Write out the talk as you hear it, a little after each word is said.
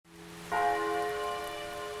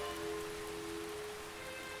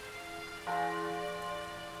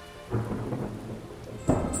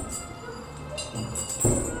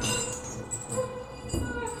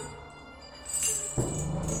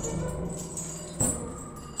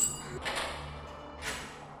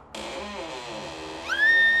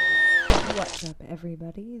What's up,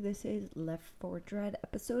 everybody? This is Left 4 Dread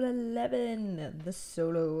episode 11, the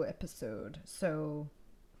solo episode. So,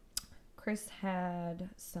 Chris had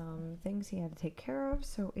some things he had to take care of,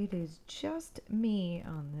 so it is just me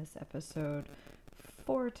on this episode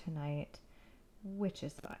for tonight, which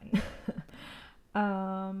is fine.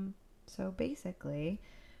 So basically,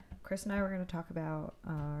 Chris and I were going to talk about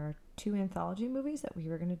our 2 anthology movies that we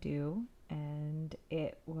were going to do, and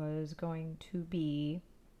it was going to be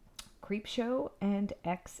Creepshow and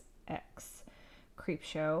XX.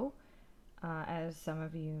 Creepshow, as some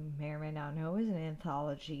of you may or may not know, is an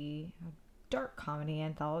anthology, a dark comedy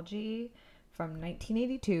anthology from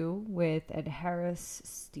 1982 with Ed Harris,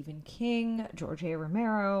 Stephen King, George A.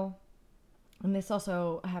 Romero, and this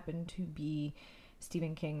also happened to be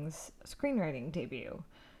Stephen King's screenwriting debut.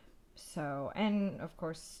 So, and of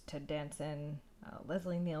course, Ted Danson,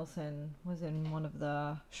 Leslie Nielsen was in one of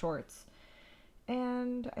the shorts.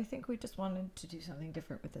 And I think we just wanted to do something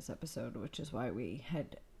different with this episode, which is why we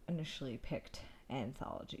had initially picked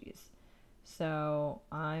anthologies. So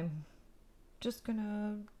I'm just going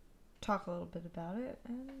to talk a little bit about it,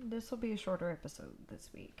 and this will be a shorter episode this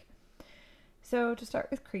week. So to start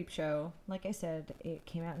with Creepshow, like I said, it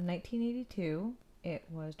came out in 1982. It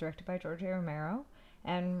was directed by George A. Romero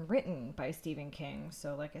and written by Stephen King.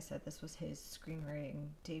 So like I said, this was his screenwriting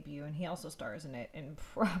debut, and he also stars in it in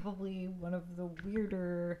probably one of the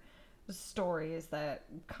weirder stories that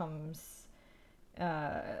comes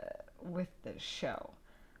with the show.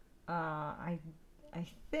 I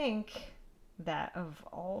think that of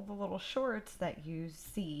all the little shorts that you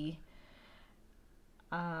see,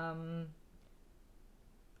 I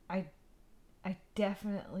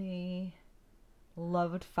definitely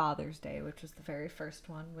loved Father's Day, which was the very first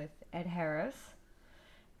one with Ed Harris.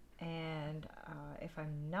 And if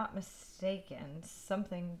I'm not mistaken,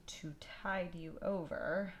 Something to Tide You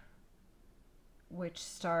Over, which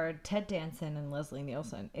starred Ted Danson and Leslie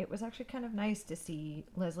Nielsen. It was actually kind of nice to see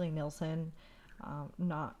Leslie Nielsen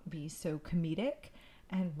not be so comedic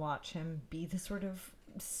and watch him be the sort of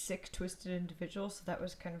sick, twisted individual. So that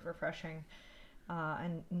was kind of refreshing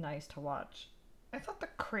and nice to watch. I thought the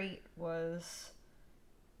crate was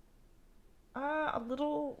a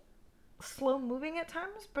little slow moving at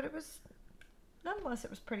times, but it was nonetheless, it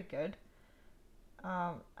was pretty good.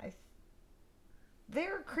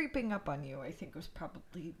 They're creeping up on you, I think, was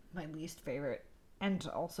probably my least favorite, and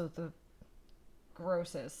also the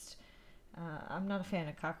grossest. I'm not a fan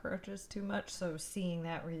of cockroaches too much, so seeing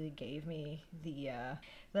that really gave me the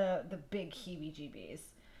big heebie-jeebies.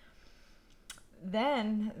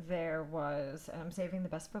 Then there was, and I'm saving the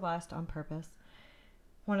best for last on purpose,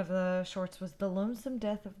 one of the shorts was The Lonesome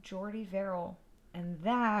Death of Jordy Verrill, and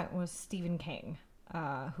that was Stephen King,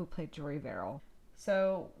 who played Jordy Verrill.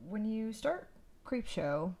 So when you start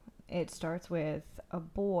Creepshow, it starts with a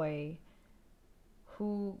boy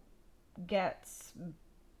who gets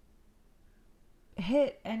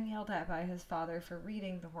hit and yelled at by his father for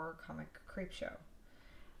reading the horror comic Creepshow.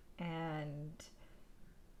 And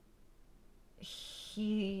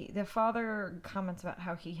the father comments about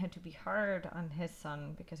how he had to be hard on his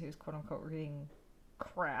son because he was quote unquote reading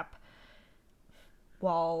crap,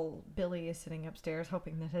 while Billy is sitting upstairs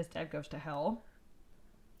hoping that his dad goes to hell.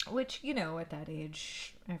 Which, you know, at that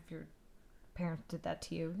age, if your parents did that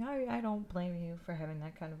to you, I don't blame you for having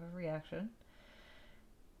that kind of a reaction.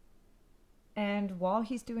 And while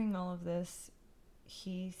he's doing all of this,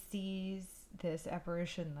 he sees this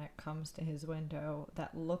apparition that comes to his window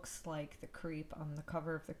that looks like the creep on the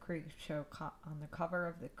cover of the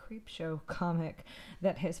Creepshow comic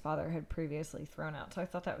that his father had previously thrown out. So I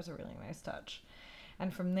thought that was a really nice touch.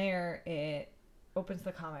 And from there, it opens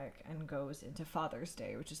the comic and goes into Father's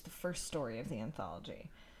Day, which is the first story of the anthology.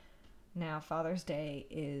 Now, Father's Day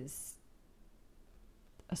is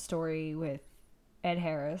a story with Ed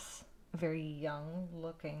Harris, a very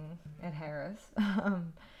young-looking Ed Harris,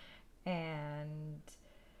 and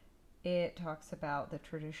it talks about the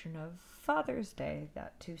tradition of Father's Day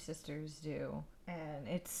that 2 sisters do. And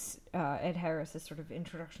it's Ed Harris' sort of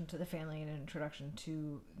introduction to the family and an introduction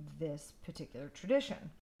to this particular tradition.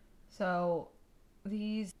 So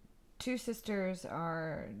these 2 sisters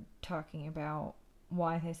are talking about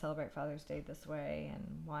why they celebrate Father's Day this way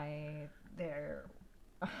and why their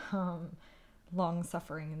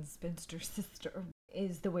long-suffering and spinster sister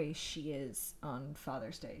is the way she is on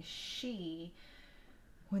Father's Day. She,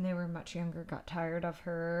 when they were much younger, got tired of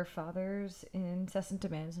her father's incessant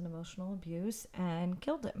demands and emotional abuse and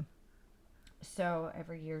killed him. So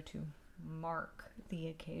every year to mark the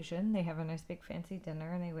occasion, they have a nice big fancy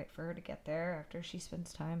dinner and they wait for her to get there after she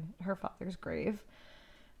spends time at her father's grave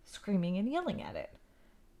screaming and yelling at it.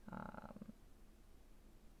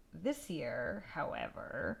 This year,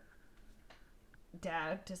 however,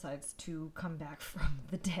 Dad decides to come back from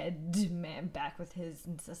the dead, back with his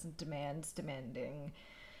incessant demands, demanding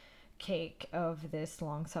cake of this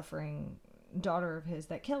long-suffering daughter of his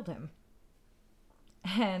that killed him.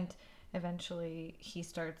 And eventually he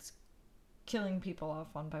starts killing people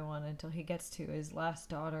off one by one until he gets to his last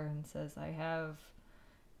daughter and says, I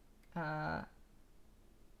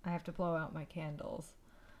have to blow out my candles.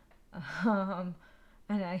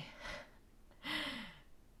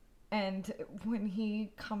 And when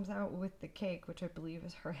he comes out with the cake, which I believe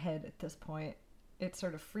is her head at this point, it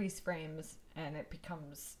sort of freeze frames and it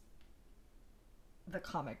becomes the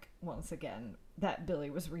comic once again that Billy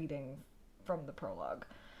was reading from the prologue.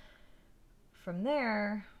 From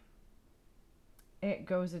there, it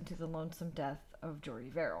goes into the lonesome death of Jordy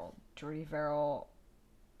Verrill. Jordy Verrill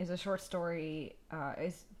is a short story.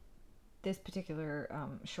 This particular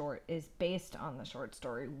short is based on the short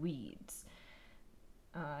story Weeds.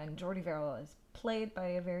 And Jordy Verrill is played by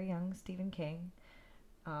a very young Stephen King,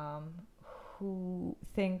 who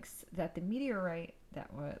thinks that the meteorite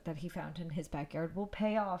that he found in his backyard will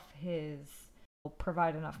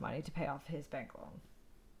provide enough money to pay off his bank loan.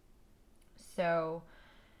 So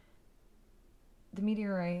the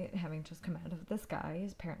meteorite, having just come out of the sky,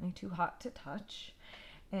 is apparently too hot to touch,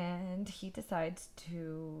 and he decides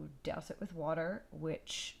to douse it with water,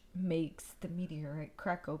 which makes the meteorite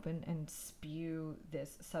crack open and spew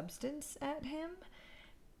this substance at him,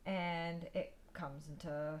 and it comes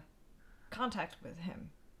into contact with him,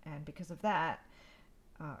 and because of that,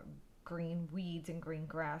 green weeds and green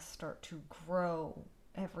grass start to grow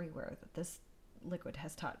everywhere that this liquid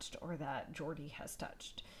has touched or that Jordy has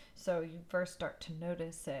touched. So you first start to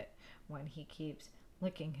notice it when he keeps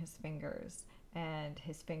licking his fingers, and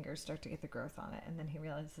his fingers start to get the growth on it, and then he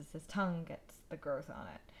realizes his tongue gets the growth on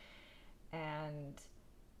it, and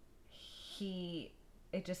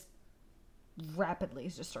it just rapidly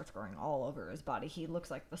just starts growing all over his body. He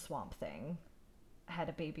looks like the Swamp Thing had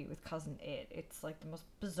a baby with cousin It. It's like the most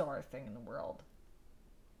bizarre thing in the world.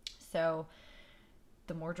 So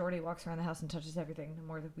the more Jordy walks around the house and touches everything, the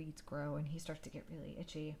more the weeds grow, and he starts to get really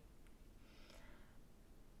itchy.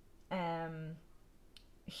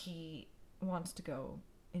 He wants to go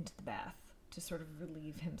into the bath to sort of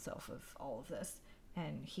relieve himself of all of this,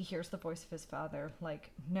 and he hears the voice of his father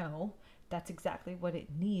like, no, that's exactly what it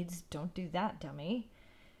needs, don't do that, dummy.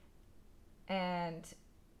 And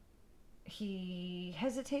he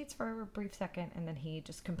hesitates for a brief second, and then he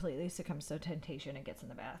just completely succumbs to temptation and gets in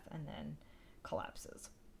the bath and then collapses.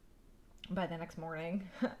 By the next morning,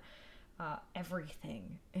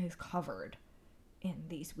 everything is covered in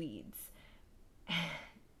these weeds.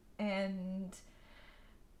 And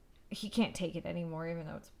he can't take it anymore, even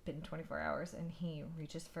though it's been 24 hours, and he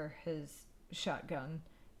reaches for his shotgun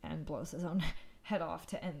and blows his own head off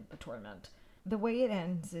to end the torment. The way it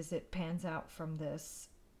ends is it pans out from this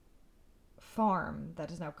farm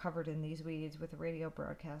that is now covered in these weeds with a radio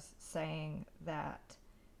broadcast saying that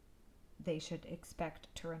they should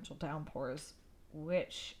expect torrential downpours,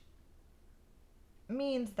 which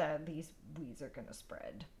means that these weeds are going to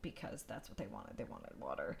spread because that's what they wanted. They wanted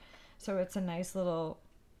water. So it's a nice little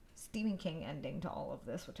Stephen King ending to all of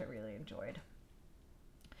this, which I really enjoyed.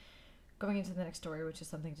 Going into the next story, which is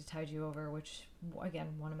Something to Tide You Over, which, again,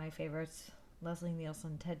 one of my favorites, Leslie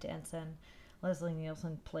Nielsen, Ted Danson. Leslie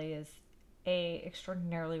Nielsen plays a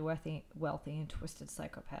extraordinarily wealthy and twisted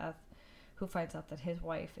psychopath who finds out that his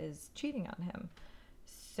wife is cheating on him.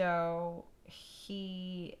 So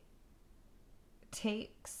he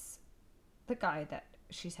takes the guy that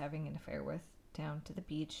she's having an affair with down to the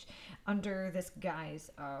beach under this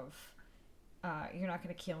guise of you're not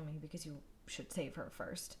going to kill me because you should save her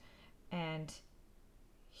first. And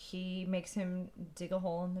he makes him dig a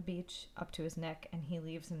hole in the beach up to his neck, and he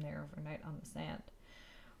leaves him there overnight on the sand.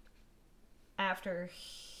 After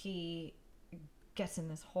he gets in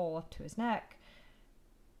this hole up to his neck,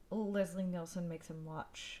 Leslie Nielsen makes him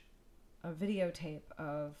watch a videotape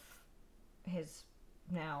of his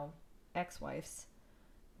now ex-wife's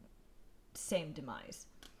same demise.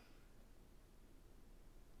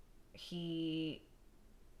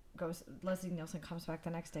 Leslie Nielsen comes back the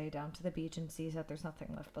next day down to the beach and sees that there's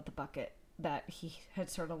nothing left but the bucket that he had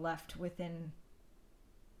sort of left within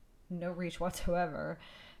no reach whatsoever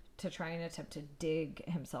to try and attempt to dig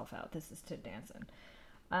himself out. This is Ted Danson.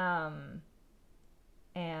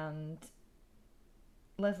 And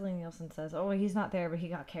Leslie Nielsen says, oh, he's not there, but he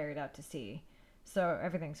got carried out to sea. So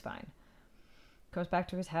everything's fine. Goes back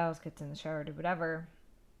to his house, gets in the shower, do whatever.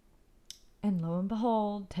 And lo and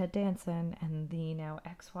behold, Ted Danson and the now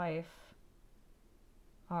ex-wife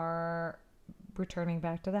are returning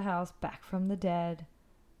back to the house, back from the dead,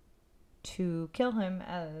 to kill him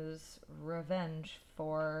as revenge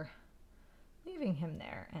for leaving him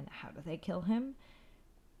there. And how do they kill him?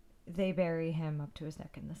 They bury him up to his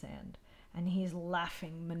neck in the sand. And he's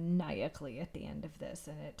laughing maniacally at the end of this,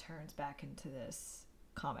 and it turns back into this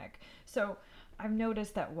comic. So I've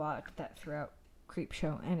noticed that throughout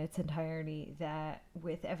Creepshow in its entirety, that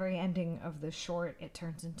with every ending of the short, it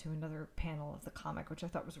turns into another panel of the comic, which I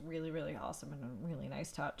thought was really, really awesome and a really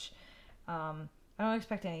nice touch. I don't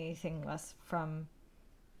expect anything less from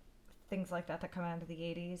things like that come out of the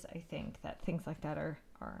 80s. I think that things like that are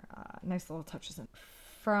nice little touches.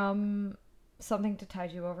 From Something to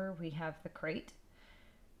Tide You Over, we have The Crate,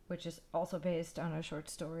 which is also based on a short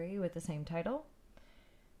story with the same title.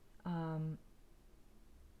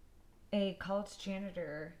 A college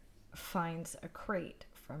janitor finds a crate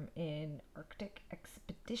from an Arctic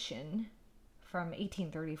expedition from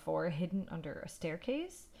 1834 hidden under a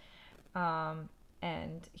staircase.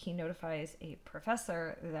 And he notifies a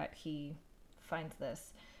professor that he finds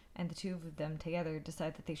this, and the two of them together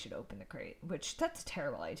decide that they should open the crate, which that's a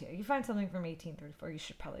terrible idea. You find something from 1834, you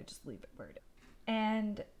should probably just leave it where it is.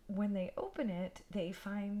 And when they open it, they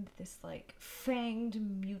find this like fanged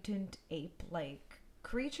mutant ape-like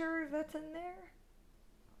creature that's in there,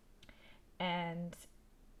 and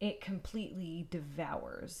it completely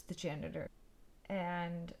devours the janitor.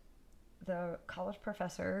 And the college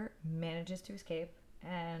professor manages to escape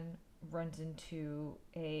and runs into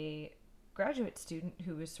a graduate student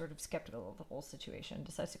who is sort of skeptical of the whole situation,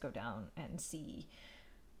 decides to go down and see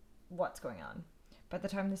what's going on. By the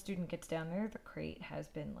time the student gets down there, the crate has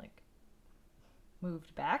been like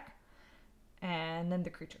moved back, and then the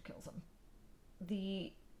creature kills him.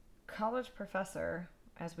 The college professor,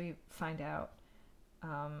 as we find out,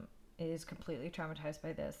 is completely traumatized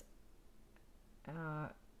by this.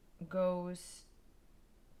 Goes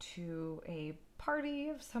to a party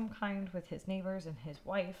of some kind with his neighbors and his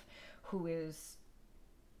wife, who is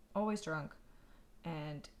always drunk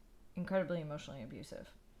and incredibly emotionally abusive.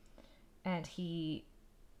 And he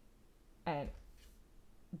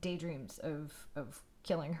daydreams of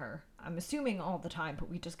killing her. I'm assuming all the time, but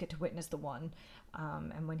we just get to witness the one.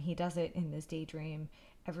 And when he does it in this daydream,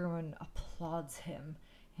 everyone applauds him.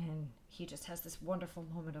 And he just has this wonderful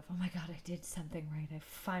moment of, oh my god, I did something right. I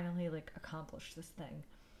finally accomplished this thing.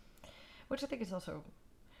 Which I think is also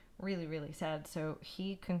really, really sad. So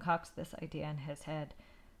he concocts this idea in his head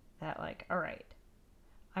that all right,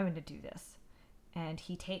 I'm going to do this. And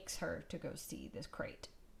he takes her to go see this crate.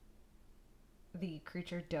 The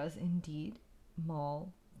creature does indeed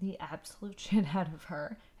maul the absolute shit out of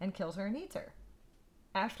her and kills her and eats her.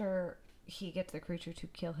 After he gets the creature to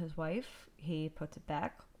kill his wife, he puts it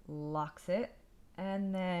back, locks it,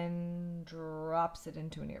 and then drops it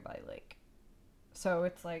into a nearby lake. So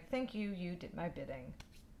it's like, thank you, you did my bidding.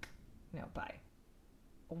 No, bye.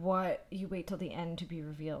 What you wait till the end to be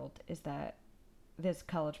revealed is that this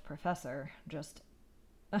college professor just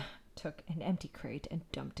took an empty crate and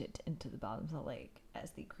dumped it into the bottom of the lake,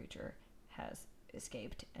 as the creature has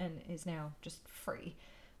escaped and is now just free,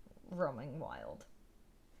 roaming wild.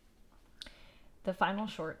 The final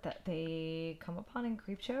short that they come upon in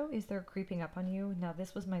Creepshow is They're Creeping Up on You. Now,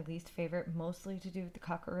 this was my least favorite, mostly to do with the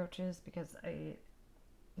cockroaches, because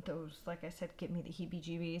those, like I said, give me the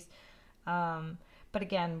heebie-jeebies. But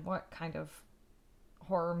again, what kind of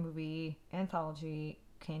horror movie anthology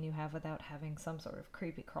can you have without having some sort of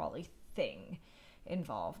creepy crawly thing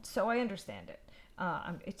involved? So I understand it.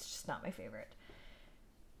 It's just not my favorite.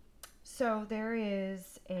 So there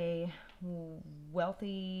is a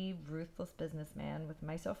wealthy, ruthless businessman with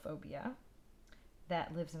mysophobia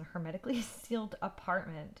that lives in a hermetically sealed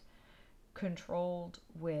apartment controlled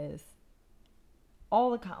with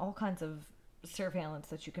all kinds of surveillance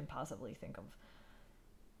that you can possibly think of.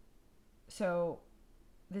 So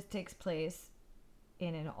this takes place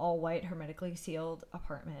in an all-white, hermetically sealed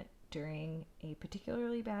apartment during a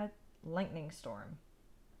particularly bad lightning storm.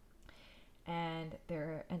 And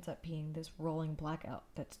there ends up being this rolling blackout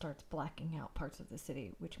that starts blacking out parts of the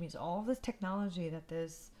city, which means all of this technology that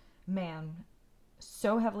this man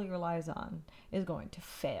so heavily relies on is going to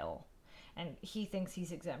fail. And he thinks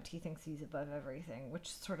he's exempt. He thinks he's above everything,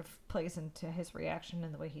 which sort of plays into his reaction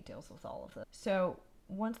and the way he deals with all of this. So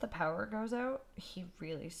once the power goes out, he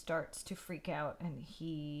really starts to freak out, and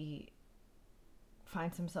he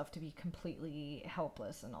finds himself to be completely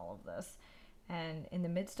helpless in all of this. And in the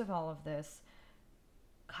midst of all of this,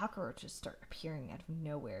 cockroaches start appearing out of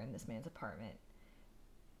nowhere in this man's apartment.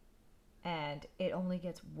 And it only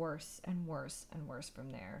gets worse and worse and worse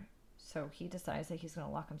from there. So he decides that he's going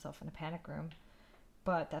to lock himself in a panic room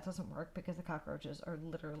But that doesn't work because the cockroaches are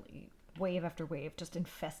literally wave after wave just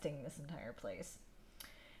infesting this entire place.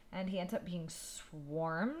 And he ends up being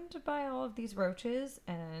swarmed by all of these roaches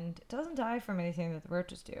and doesn't die from anything that the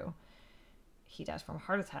roaches do. He dies from a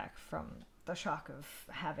heart attack from the shock of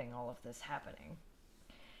having all of this happening.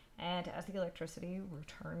 And as the electricity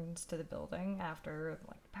returns to the building after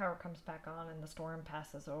like the power comes back on and the storm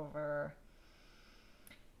passes over,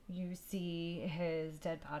 you see his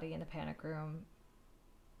dead body in the panic room,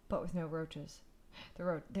 but with no roaches.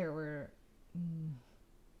 There were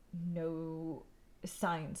no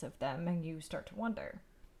signs of them, and you start to wonder.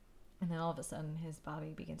 And then all of a sudden his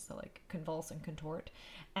body begins to like convulse and contort,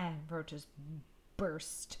 and roaches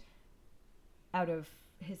burst out of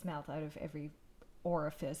his mouth, out of every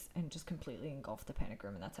orifice, and just completely engulf the panic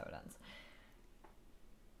room, and that's how it ends.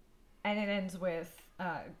 And it ends with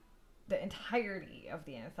the entirety of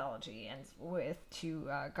the anthology ends with two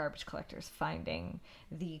garbage collectors finding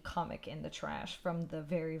the comic in the trash from the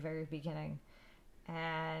very, very beginning.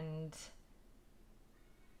 And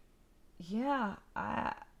yeah,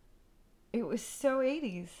 it was so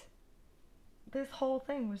 80s. This whole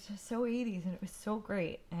thing was just so 80s, and it was so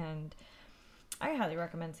great. And I highly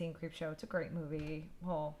recommend seeing Creepshow. It's a great movie,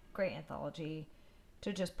 well, great anthology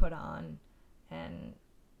to just put on and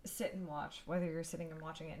sit and watch, whether you're sitting and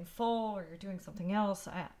watching it in full or you're doing something else.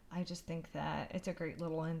 I just think that it's a great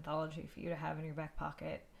little anthology for you to have in your back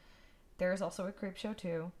pocket. There's also a Creepshow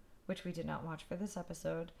 2, which we did not watch for this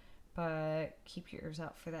episode, but keep your ears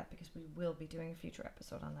out for that because we will be doing a future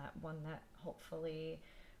episode on that one that hopefully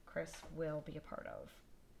Chris will be a part of.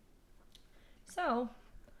 So,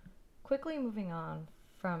 quickly moving on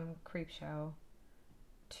from Creepshow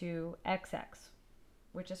to XX,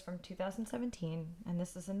 which is from 2017, and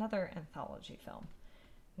this is another anthology film.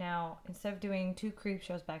 Now, instead of doing two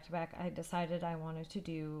Creepshows back to back, I decided I wanted to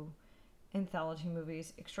do anthology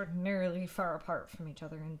movies extraordinarily far apart from each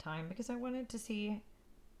other in time because I wanted to see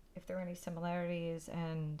if there are any similarities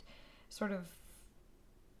and sort of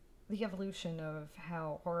the evolution of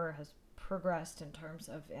how horror has progressed in terms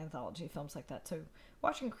of anthology films like that. So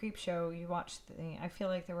watching Creepshow, you watch I feel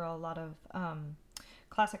like there were a lot of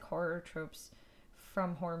classic horror tropes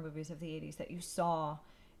from horror movies of the 80s that you saw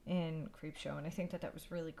in Creepshow, and I think that was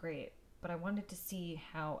really great. But I wanted to see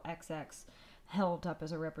how XX held up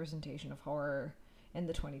as a representation of horror in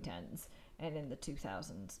the 2010s and in the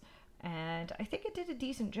 2000s. And I think it did a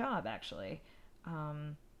decent job, actually.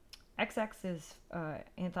 XX's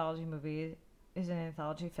anthology movie is an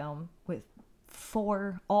anthology film with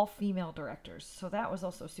 4 all-female directors, so that was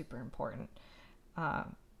also super important.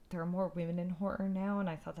 There are more women in horror now, and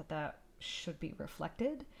I thought that should be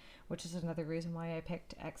reflected, which is another reason why I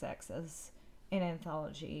picked XX as an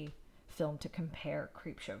anthology film to compare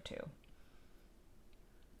Creepshow to.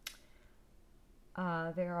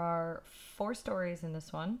 There are 4 stories in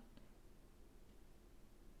this one.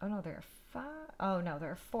 Oh no, there are 5. Oh no,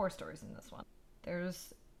 there are 4 stories in this one.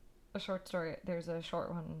 There's a short story. There's a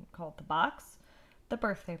short one called The Box, The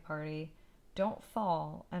Birthday Party, Don't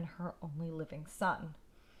Fall, and Her Only Living Son.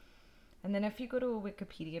 And then if you go to a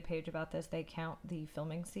Wikipedia page about this, they count the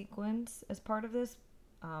filming sequence as part of this.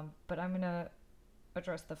 But I'm going to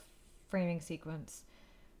address the framing sequence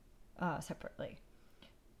separately.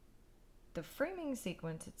 The framing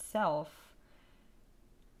sequence itself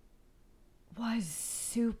was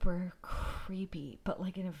super creepy, but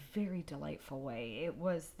like in a very delightful way. It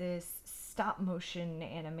was this stop motion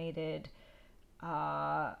animated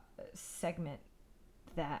segment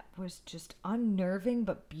that was just unnerving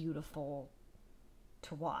but beautiful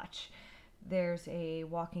to watch. There's a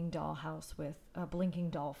walking dollhouse with a blinking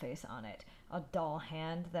doll face on it, a doll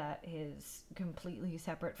hand that is completely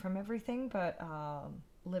separate from everything but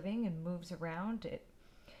living and moves around.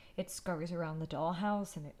 It scurries around the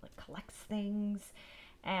dollhouse and it like collects things,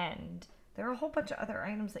 and there are a whole bunch of other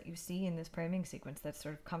items that you see in this framing sequence that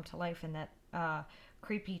sort of come to life in that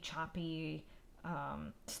creepy, choppy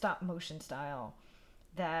stop motion style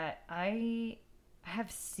that I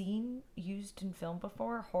have seen used in film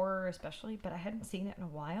before, horror especially, but I hadn't seen it in a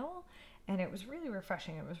while, and it was really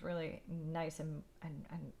refreshing. It was really nice, and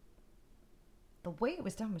the way it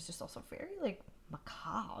was done was just also very like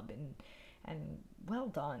macabre and well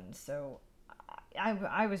done. So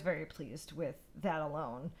I was very pleased with that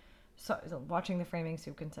alone. So watching the framing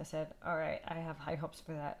sequence, I said, all right, I have high hopes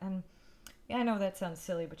for that. And yeah, I know that sounds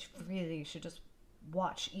silly, but you really should just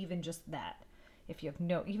watch even just that.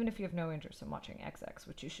 Even if you have no interest in watching XX,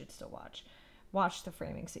 which you should still watch the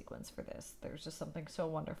framing sequence for this. There's just something so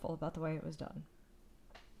wonderful about the way it was done.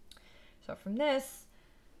 So from this,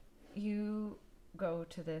 you go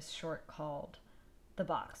to this short called The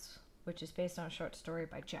Box, which is based on a short story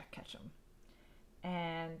by Jack Ketchum.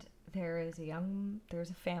 And there's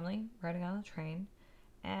a family riding on the train,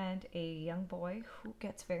 and a young boy who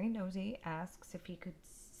gets very nosy asks if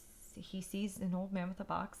he sees an old man with a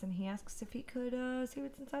box, and he asks if he could see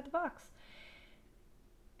what's inside the box.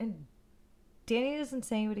 And Danny doesn't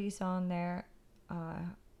say what he saw in there,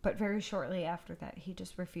 but very shortly after that, he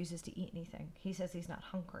just refuses to eat anything. He says he's not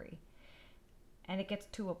hungry. And it gets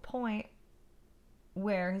to a point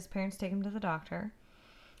where his parents take him to the doctor,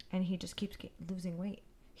 and he just keeps losing weight.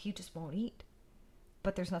 He just won't eat.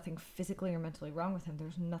 But there's nothing physically or mentally wrong with him.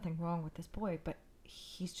 There's nothing wrong with this boy, but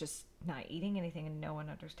he's just not eating anything, and no one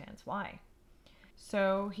understands why.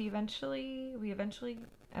 So we eventually we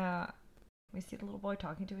see the little boy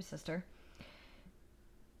talking to his sister,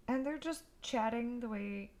 and they're just chatting the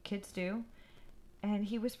way kids do, and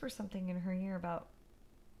he whispers something in her ear about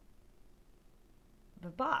the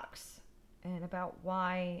box and about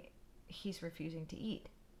why he's refusing to eat.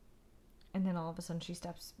 And then all of a sudden she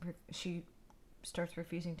starts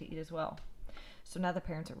refusing to eat as well. So now the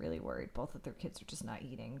parents are really worried, both that their kids are just not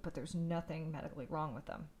eating, but there's nothing medically wrong with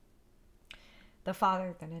them. The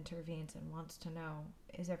father then intervenes and wants to know,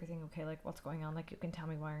 is everything okay? Like, what's going on? Like, you can tell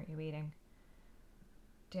me, why aren't you eating?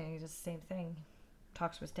 Danny does the same thing.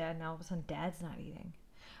 Talks to his dad, and all of a sudden dad's not eating.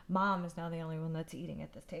 Mom is now the only one that's eating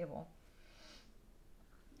at this table.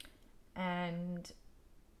 And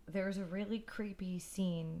there's a really creepy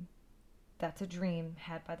scene that's a dream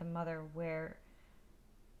had by the mother, where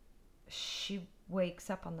she wakes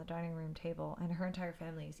up on the dining room table and her entire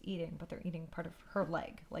family is eating, but they're eating part of her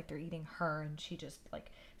leg. Like, they're eating her, and she just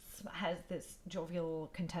like has this jovial,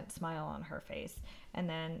 content smile on her face. And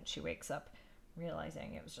then she wakes up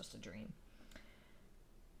realizing it was just a dream.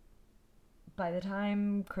 By the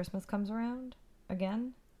time Christmas comes around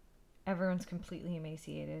again, everyone's completely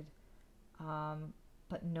emaciated.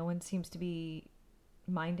 But no one seems to be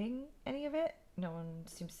minding any of it. No one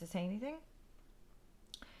seems to say anything.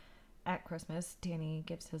 At Christmas, Danny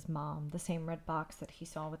gives his mom the same red box that he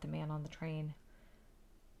saw with the man on the train.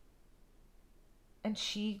 And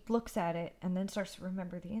she looks at it and then starts to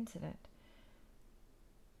remember the incident.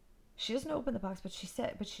 She doesn't open the box, but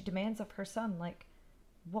she demands of her son, like,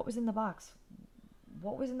 what was in the box?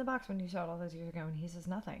 What was in the box when you saw it all those years ago? And he says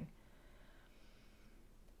nothing.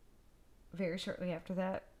 Very shortly after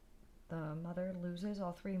that, the mother loses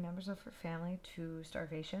all three members of her family to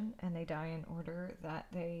starvation, and they die in order that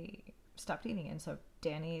they stopped eating. And so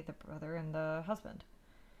Danny, the brother, and the husband.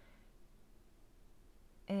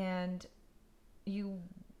 And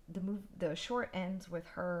the short ends with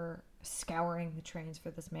her scouring the trains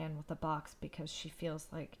for this man with the box, because she feels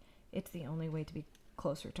like it's the only way to be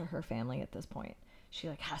closer to her family at this point. She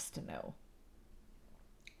has to know.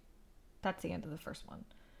 That's the end of the first one.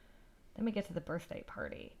 Then we get to the birthday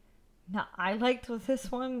party. Now, I liked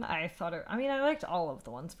this one. I liked all of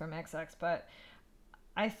the ones from XX, but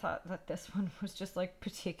I thought that this one was just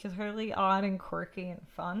particularly odd and quirky and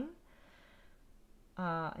fun.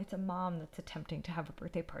 It's a mom that's attempting to have a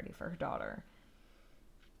birthday party for her daughter.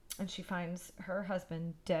 And she finds her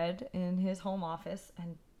husband dead in his home office,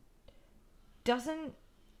 and doesn't,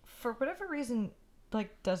 for whatever reason,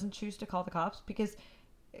 doesn't choose to call the cops, because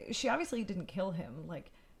she obviously didn't kill him.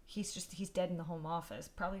 He's dead in the home office,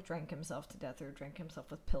 probably drank himself to death or drank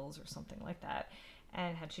himself with pills or something like that.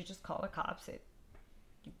 And had she just called the cops, it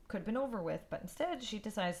could have been over with. But instead, she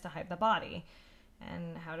decides to hide the body.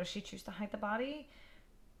 And how does she choose to hide the body?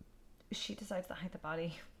 She decides to hide the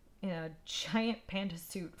body in a giant panda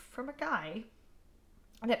suit from a guy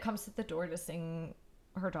that comes to the door to sing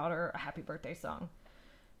her daughter a happy birthday song.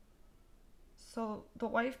 So the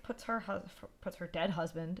wife puts her dead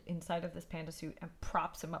husband inside of this panda suit and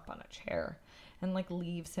props him up on a chair, and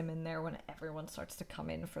leaves him in there when everyone starts to come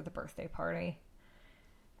in for the birthday party.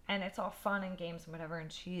 And it's all fun and games and whatever, and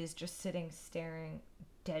she's just sitting staring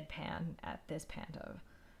deadpan at this panda,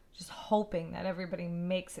 just hoping that everybody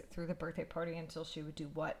makes it through the birthday party until she would do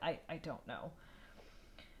what? I don't know.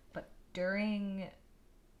 But during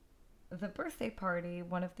the birthday party,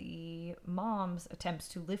 one of the moms attempts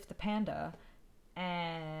to lift the panda,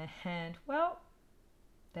 and well,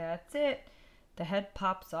 that's it. The head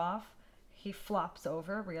pops off. He flops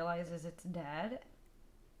over, realizes it's dead,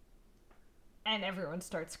 and everyone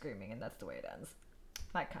starts screaming, and that's the way it ends.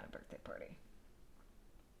 My kind of birthday party.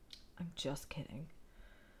 I'm just kidding.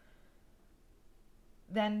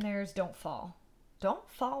 Then there's Don't Fall. Don't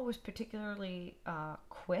Fall was particularly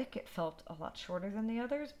quick. It felt a lot shorter than the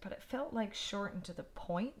others, but it felt short and to the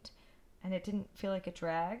point, and it didn't feel like it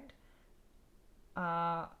dragged.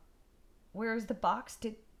 Whereas The Box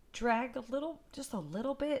did drag just a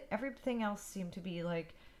little bit. Everything else seemed to be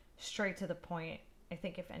straight to the point. I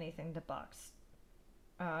think if anything, the box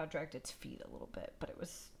dragged its feet a little bit, but it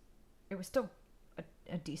was still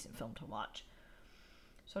a decent film to watch.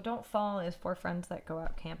 So Don't Fall is four friends that go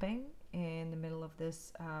out camping in the middle of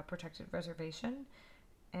this protected reservation,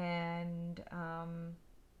 and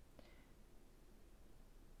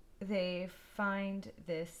they find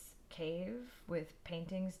this cave with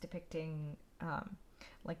paintings depicting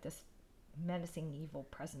like this menacing evil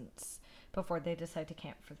presence before they decide to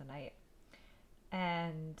camp for the night.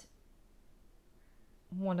 And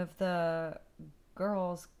one of the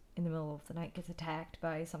girls in the middle of the night gets attacked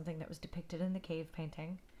by something that was depicted in the cave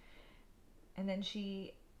painting, and then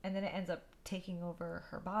it ends up taking over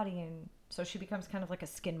her body, and so she becomes kind of like a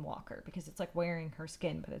skinwalker because it's like wearing her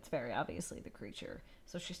skin, but it's very obviously the creature.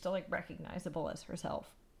 So she's still like recognizable as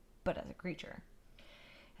herself, but as a creature.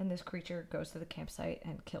 And this creature goes to the campsite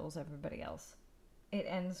and kills everybody else. It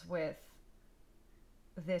ends with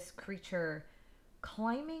this creature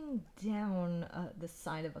climbing down the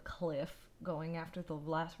side of a cliff, going after the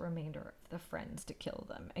last remainder of the friends to kill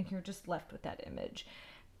them. And you're just left with that image.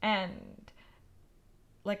 And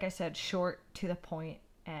like I said, short, to the point,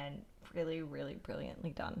 and really, really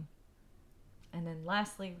brilliantly done. And then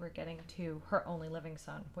lastly, we're getting to Her Only Living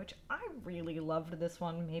Son, which I really loved this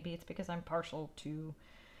one. Maybe it's because I'm partial to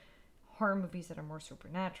horror movies that are more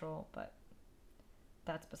supernatural, but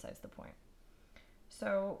that's besides the point.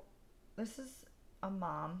 So this is a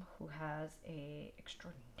mom who has a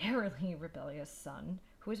extraordinarily rebellious son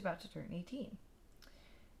who is about to turn 18.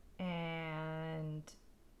 And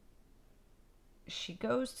she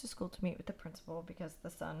goes to school to meet with the principal because the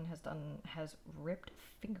son has ripped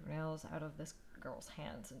fingernails out of this girl's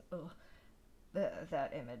hands, and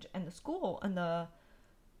that image. And the school and the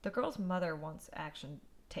girl's mother wants action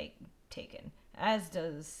taken, as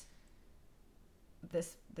does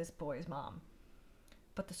this boy's mom.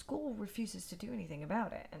 But the school refuses to do anything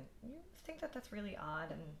about it, and you think that that's really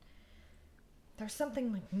odd, and there's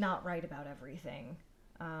something like not right about everything.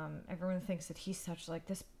 Everyone thinks that he's such like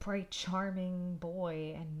this bright, charming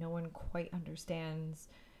boy, and no one quite understands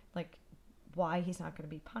like why he's not going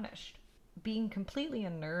to be punished. Being completely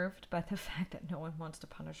unnerved by the fact that no one wants to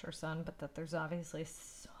punish her son, but that there's obviously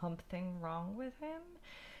something wrong with him,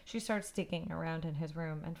 she starts digging around in his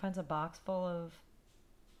room and finds a box full of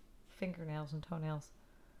fingernails and toenails.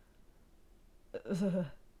 Ugh.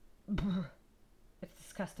 It's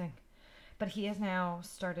disgusting. But he has now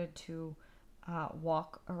started to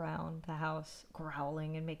walk around the house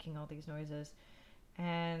growling and making all these noises.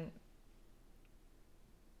 And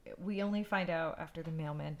we only find out after the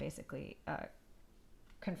mailman basically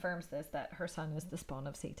confirms this, that her son is the spawn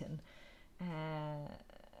of Satan.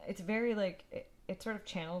 It's very like, it sort of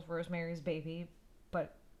channels Rosemary's Baby,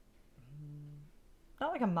 but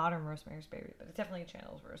not like a modern Rosemary's Baby, but it definitely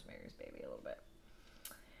channels Rosemary's Baby a little bit.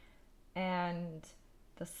 And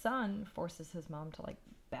the son forces his mom to like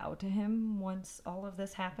bow to him once all of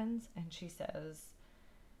this happens, and she says,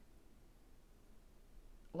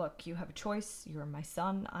 look, you have a choice, you're my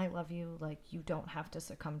son, I love you, like you don't have to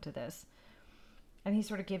succumb to this. And he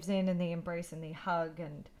sort of gives in, and they embrace and they hug,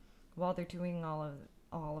 and while they're doing all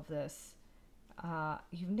of this,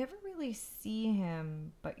 you never really see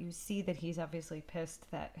him, but you see that he's obviously pissed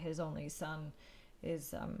that his only son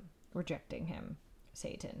is rejecting him,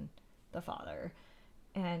 Satan, the father.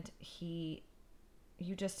 And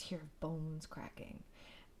you just hear bones cracking.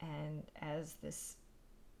 And as this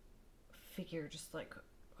figure just like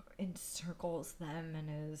encircles them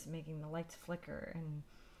and is making the lights flicker, and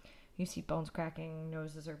you see bones cracking,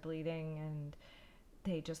 noses are bleeding, and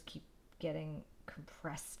they just keep getting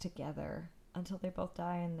compressed together until they both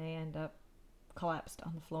die, and they end up collapsed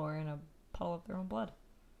on the floor in a puddle of their own blood.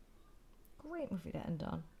 Great movie to end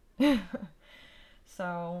on.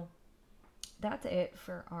 So that's it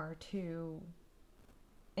for our two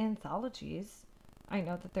anthologies. I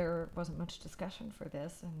know that there wasn't much discussion for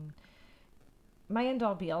this, and my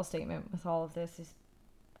end-all be-all statement with all of this is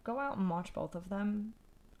go out and watch both of them.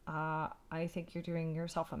 I think you're doing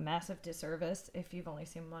yourself a massive disservice if you've only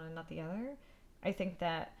seen one and not the other. I think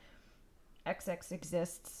that XX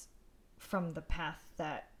exists from the path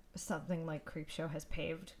that something like Creepshow has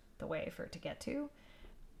paved the way for it to get to.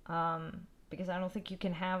 Because I don't think you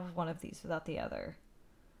can have one of these without the other.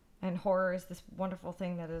 And horror is this wonderful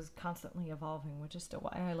thing that is constantly evolving, which is still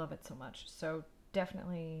why I love it so much. So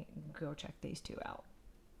definitely go check these two out.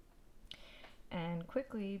 And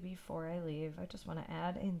quickly, before I leave, I just want to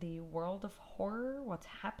add, in the world of horror, what's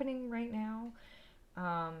happening right now,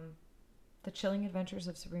 The Chilling Adventures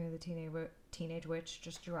of Sabrina the Teenage Witch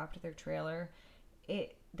just dropped their trailer.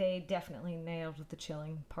 It they definitely nailed the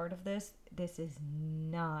chilling part of this. This is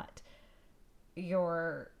not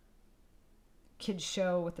your kids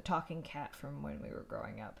show with the talking cat from when we were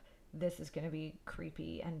growing up. This is going to be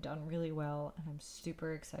creepy and done really well, and I'm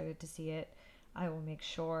super excited to see it. I will make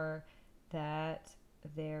sure that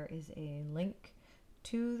there is a link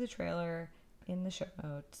to the trailer in the show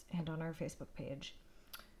notes and on our Facebook page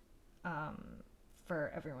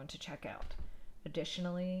for everyone to check out.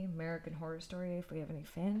 Additionally, American Horror Story, if we have any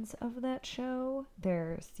fans of that show,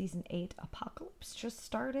 their season 8 Apocalypse just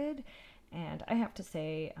started, and I have to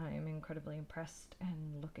say I am incredibly impressed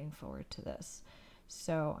and looking forward to this.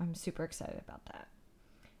 So I'm super excited about that.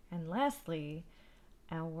 And lastly,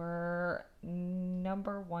 our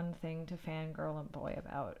number one thing to fangirl and boy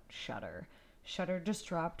about, Shudder. Shudder just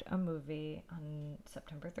dropped a movie on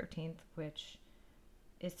September 13th, which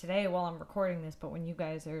is today while I'm recording this, but when you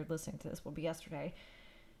guys are listening to this will be yesterday.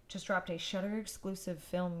 Just dropped a Shudder exclusive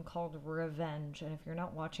film called Revenge, and if you're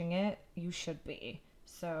not watching it, you should be.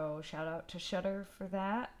 So shout out to Shudder for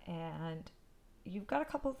that, and you've got a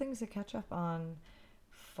couple of things to catch up on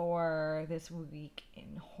for this week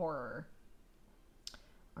in horror.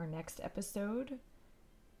 Our next episode,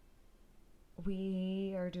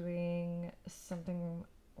 we are doing something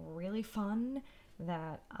really fun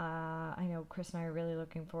that I know Chris and I are really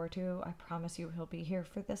looking forward to. I promise you he'll be here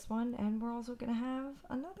for this one, and we're also going to have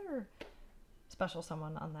another special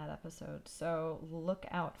someone on that episode, so look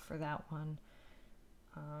out for that one.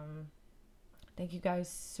 Thank you guys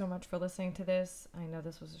so much for listening to this. I know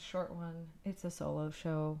this was a short one. It's a solo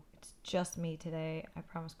show. It's just me today. I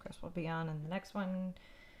promise Chris will be on in the next one,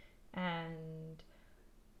 and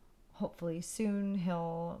hopefully soon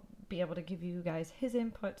he'll be able to give you guys his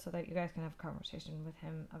input so that you guys can have a conversation with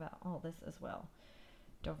him about all this as well.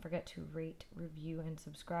 Don't forget to rate, review, and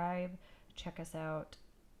subscribe. Check us out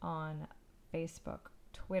on Facebook,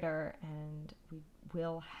 Twitter, and we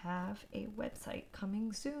will have a website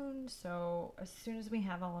coming soon. So as soon as we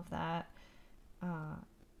have all of that,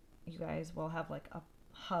 you guys will have like a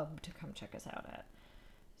hub to come check us out at.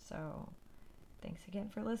 So thanks again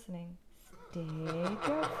for listening. Stay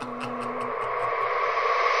careful.